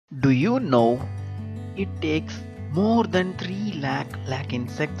Do you know it takes more than 3 lakh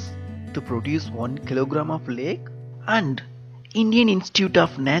insects to produce 1 kilogram of lake? And Indian Institute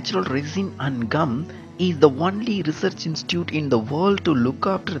of Natural Resin and Gum is the only research institute in the world to look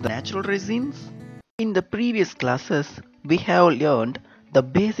after the natural resins. In the previous classes, we have learned the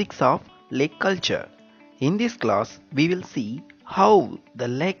basics of lake culture. In this class, we will see how the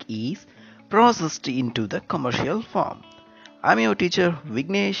lake is processed into the commercial form. I'm your teacher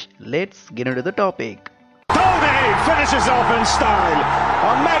Vignesh. Let's get into the topic. Dhoni finishes off in style.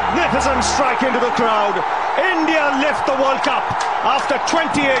 A magnificent strike into the crowd. India lift the World Cup after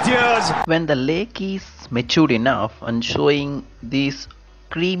 28 years. When the lake is matured enough and showing these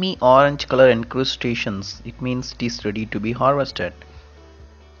creamy orange color incrustations, it means it is ready to be harvested.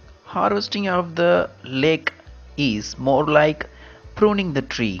 Harvesting of the lake is more like pruning the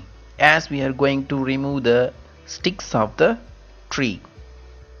tree, as we are going to remove the sticks of the tree.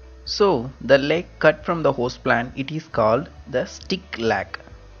 So the lake cut from the host plant, it is called the stick lake.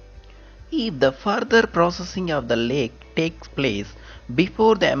 If the further processing of the lake takes place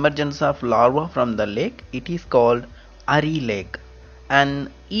before the emergence of larvae from the lake, it is called Ari lake. And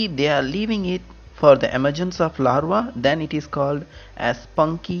if they are leaving it for the emergence of larvae, then it is called as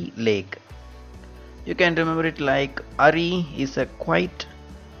Punky lake. You can remember it like Ari is a quite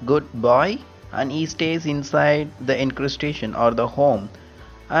good boy and he stays inside the incrustation or the home,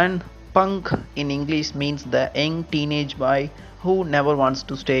 and punk in English means the young teenage boy who never wants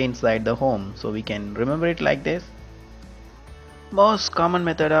to stay inside the home, so we can remember it like this. Most common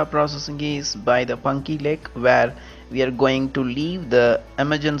method of processing is by the punky lake, where we are going to leave the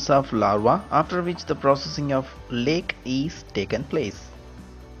emergence of larva, after which the processing of lake is taken place.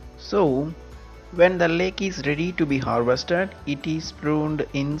 So when the lake is ready to be harvested, it is pruned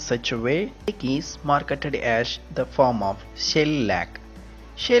in such a way. Lake is marketed as the form of shellec.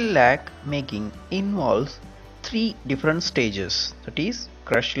 Shellec making involves 3 different stages, that is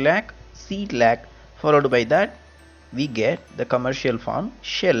crush lake, seed lake, followed by that we get the commercial form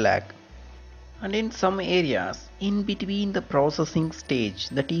shellec. And in some areas in between the processing stage,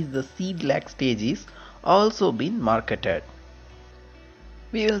 that is the seed lake stage, is also been marketed.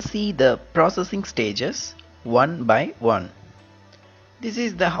 We will see the processing stages one by one. This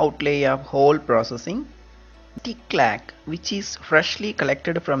is the outlay of whole processing. Stick lake, which is freshly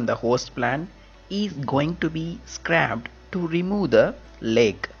collected from the host plant, is going to be scrapped to remove the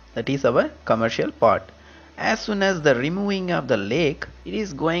lake, that is our commercial part. As soon as the removing of the lake, it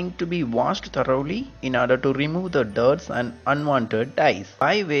is going to be washed thoroughly in order to remove the dirts and unwanted dyes,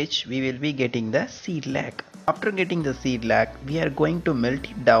 by which we will be getting the seed lake. After getting the seed lake, we are going to melt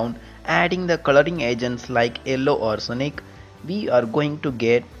it down, adding the coloring agents like yellow arsenic. We are going to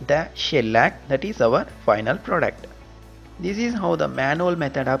get the shellac, that is our final product. This is how the manual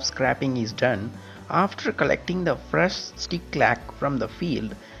method of scrapping is done. After collecting the fresh stick lake from the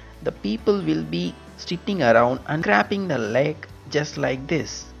field, the people will be sitting around and scraping the lake just like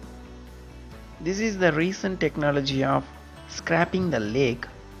this. This is the recent technology of scrapping the lake.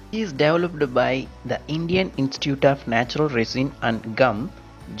 It is developed by the Indian Institute of Natural Resin and Gum,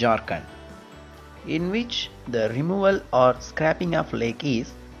 Jharkhand, in which the removal or scrapping of lake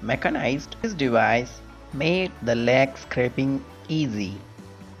is mechanized. This device made the lake scraping easy.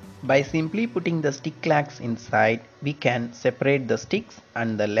 By simply putting the stick lakes inside, we can separate the sticks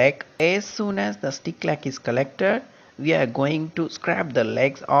and the lake. As soon as the stick lake is collected, we are going to scrap the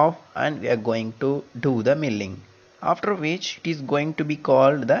legs off and we are going to do the milling. After which it is going to be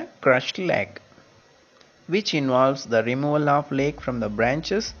called the crushed lake, which involves the removal of lake from the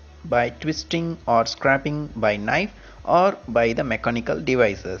branches by twisting or scraping by knife or by the mechanical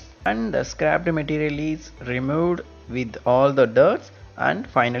devices, and the scrapped material is removed with all the dirt and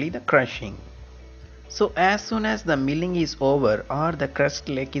finally the crushing. So as soon as the milling is over or the crushed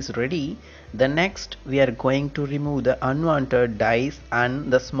lake is ready, the next we are going to remove the unwanted dyes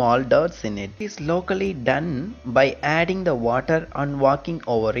and the small dirts in it. It is locally done by adding the water and walking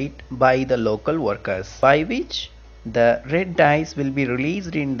over it by the local workers, by which the red dyes will be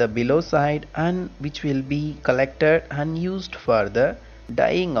released in the below side and which will be collected and used for the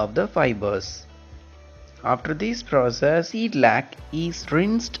dyeing of the fibers. After this process, seed lake is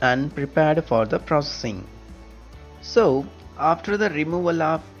rinsed and prepared for the processing. So after the removal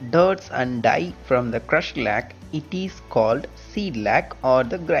of dirts and dye from the crushed lake, it is called seed lake or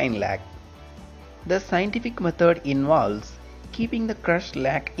the grain lake. The scientific method involves keeping the crushed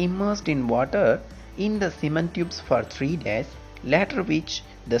lake immersed in water in the cement tubes for 3 days, later which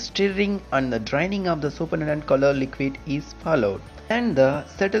the stirring and the draining of the supernatant color liquid is followed, and the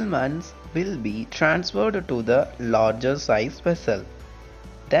settlements will be transferred to the larger size vessel.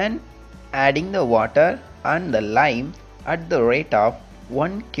 Then adding the water and the lime at the rate of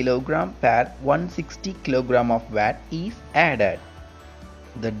 1 kg per 160 kg of wet is added.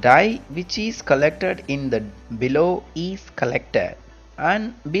 The dye which is collected in the below is collected,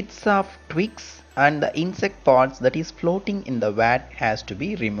 and bits of twigs and the insect parts that is floating in the vat has to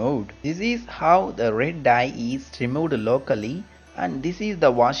be removed. This is how the red dye is removed locally, and this is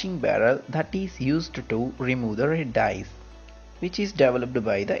the washing barrel that is used to remove the red dyes, which is developed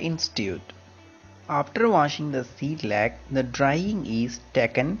by the institute. After washing the shellec, the drying is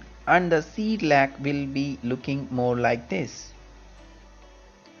taken and the shellec will be looking more like this.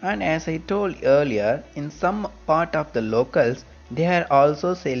 And as I told earlier, in some part of the locals, they are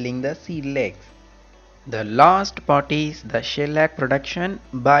also selling the shellec. The last part is the shellec production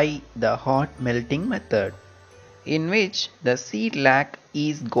by the hot melting method, in which the shellec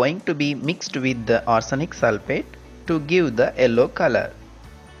is going to be mixed with the arsenic sulfate to give the yellow color.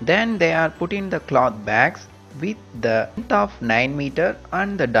 Then they are put in the cloth bags with the length of 9 meter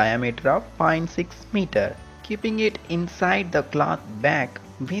and the diameter of 0.6 meter. Keeping it inside the cloth bag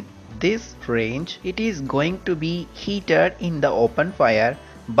with this range, it is going to be heated in the open fire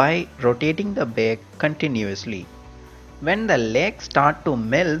by rotating the bag continuously. When the legs start to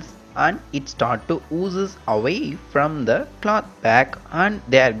melt and it start to oozes away from the cloth bag, and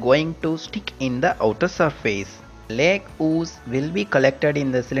they are going to stick in the outer surface. Leg ooze will be collected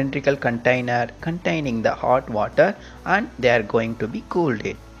in the cylindrical container containing the hot water, and they are going to be cooled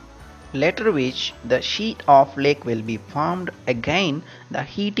it. Later which the sheet of leg will be formed. Again the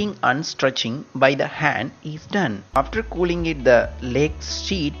heating and stretching by the hand is done. After cooling it, the leg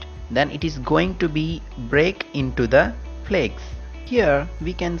sheet, then it is going to be break into the flakes. Here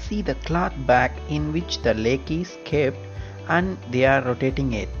we can see the cloth bag in which the leg is kept, and they are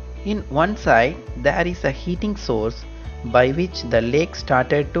rotating it. In one side there is a heating source by which the leg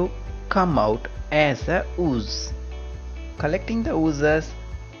started to come out as a ooze. Collecting the oozes,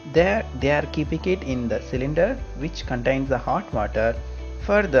 there they are keeping it in the cylinder which contains the hot water.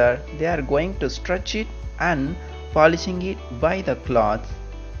 Further they are going to stretch it and polishing it by the cloths,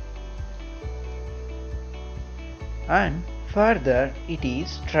 and further it is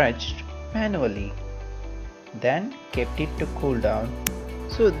stretched manually, then kept it to cool down.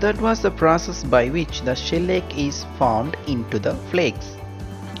 So that was the process by which the shellec is formed into the flakes,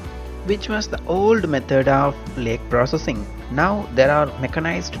 which was the old method of leg processing. Now there are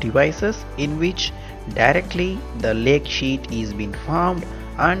mechanized devices in which directly the leg sheet is being formed,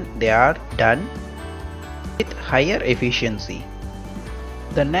 and they are done with higher efficiency.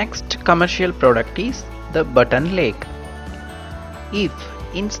 The next commercial product is the button leg. If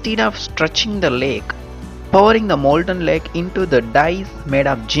instead of stretching the leg, pouring the molten leg into the dyes made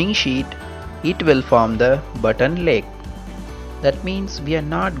of zinc sheet, it will form the button leg. That means we are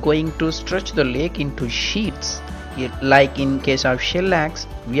not going to stretch the leg into sheets like in case of shellacs.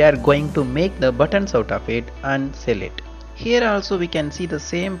 We are going to make the buttons out of it and sell it. Here also we can see the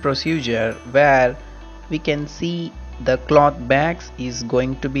same procedure where we can see the cloth bags is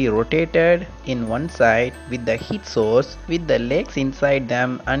going to be rotated in one side with the heat source with the legs inside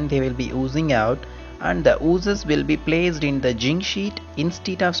them, and they will be oozing out, and the oozes will be placed in the zinc sheet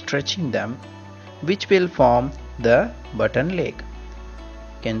instead of stretching them, which will form the button leg.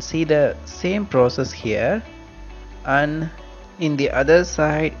 You can see the same process here, and in the other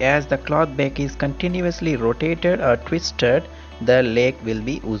side, as the cloth bag is continuously rotated or twisted, the leg will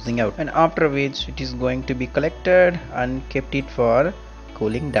be oozing out, and after which it is going to be collected and kept it for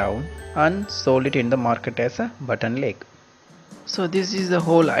cooling down and sold it in the market as a button leg. So this is the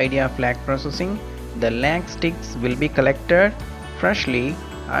whole idea of leg processing. The leg sticks will be collected freshly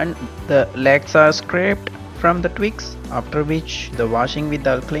and the legs are scraped from the twigs, after which the washing with the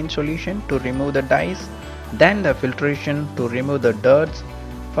alkaline solution to remove the dyes, then the filtration to remove the dirts,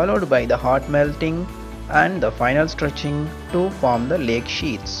 followed by the hot melting and the final stretching to form the leg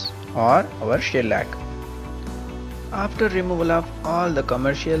sheets or our shellac. After removal of all the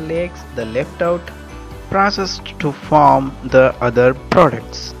commercial legs, the left out processed to form the other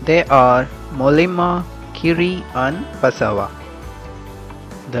products. They are Molimma, Kiri and Pasava.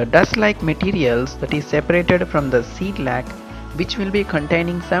 The dust-like materials that is separated from the shellec, which will be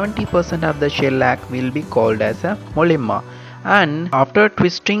containing 70% of the shellac, will be called as a Molimma, and after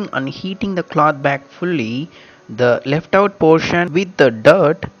twisting and heating the cloth bag fully, the left out portion with the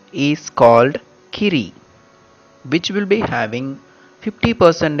dirt is called Kiri, which will be having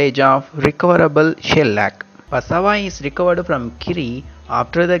 50% of recoverable shellac. Pasava is recovered from Kiri.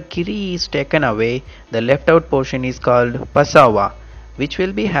 After the Kiri is taken away, the left out portion is called Pasava, which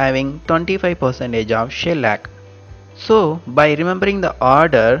will be having 25% of shellac. So by remembering the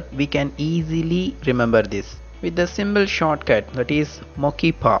order we can easily remember this with the simple shortcut, that is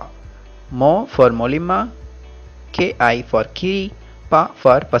Mokipa. Mo for Molima, Ki for Kiri, Pa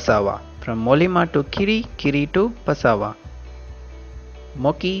for Pasawa. From Molima to Kiri, Kiri to Pasawa.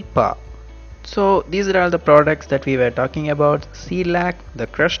 Mokipa. So these are all the products that we were talking about: shellec, the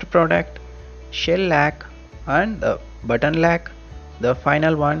crushed product, shellec, and the button lac, the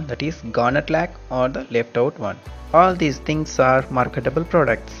final one, that is garnet lac or the left out one. All these things are marketable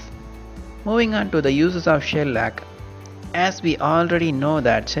products. Moving on to the uses of shellec, as we already know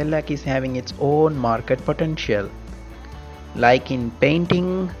that shellec is having its own market potential, like in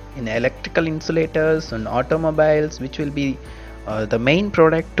painting, in electrical insulators, and automobiles, which will be the main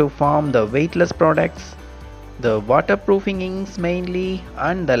product to form the weightless products, the waterproofing inks mainly,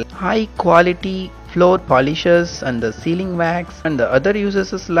 and the high quality floor polishes and the ceiling wax, and the other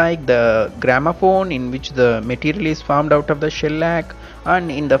uses is like the gramophone, in which the material is formed out of the shellac,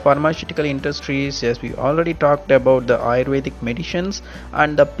 and in the pharmaceutical industries, as we already talked about the Ayurvedic medicines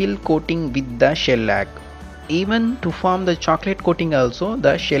and the pill coating with the shellac. Even to form the chocolate coating also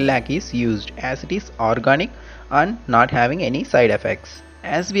the shellac is used, as it is organic and not having any side effects.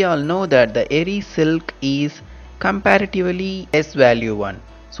 As we all know that the eri silk is comparatively less value one.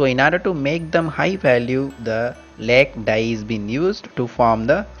 So in order to make them high value, the lac dye is being used to form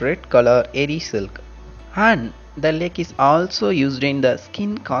the red color eri silk. And the lac is also used in the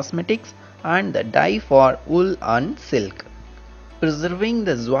skin cosmetics and the dye for wool and silk. Preserving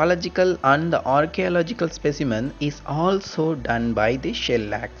the zoological and the archaeological specimen is also done by the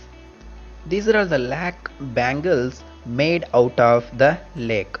shellacs. These are the lac bangles made out of the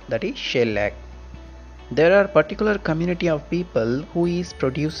lac, that is shellac. There are particular community of people who is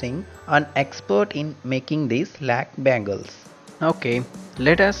producing an expert in making these lac bangles. Okay,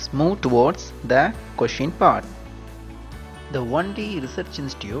 let us move towards the question part. The only research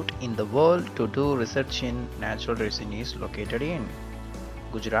institute in the world to do research in natural resin is located in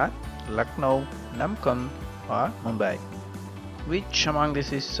Gujarat, Lucknow, Namkam or Mumbai. Which among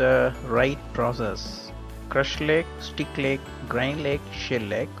this is a right process? Crush lake, stick lake, grind lake, shell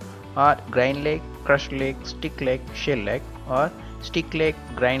lake, or grind lake, crush lake, stick lake, shell lake, or stick lake,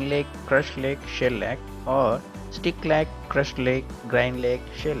 grind lake, crush lake, shell lake, or stick lake, crush lake, grind lake,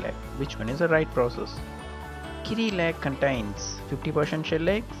 shell lake. Which one is the right process? Kiri lake contains 50% shell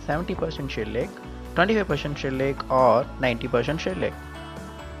lake, 70% shell lake, 25% shell lake, or 90% shell lake.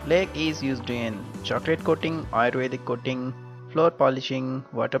 Lake is used in chocolate coating, Ayurvedic coating, floor polishing,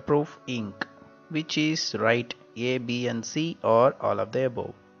 waterproof ink. Which is right, A, B and C, or all of the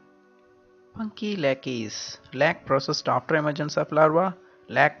above? Punky lac is lac processed after emergence of larva,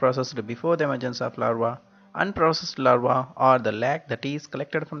 lac processed before the emergence of larva, unprocessed larva, or the lac that is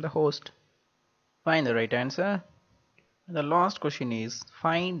collected from the host. Find the right answer. The last question is,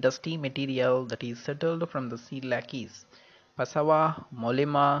 find dusty material that is settled from the seed lac is Pasawa,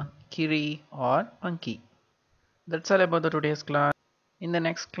 Molema, Kiri or Punky. That's all about the today's class. In the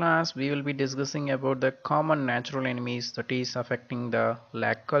next class we will be discussing about the common natural enemies that is affecting the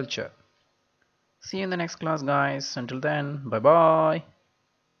lac culture. See you in the next class guys. Until then, bye bye.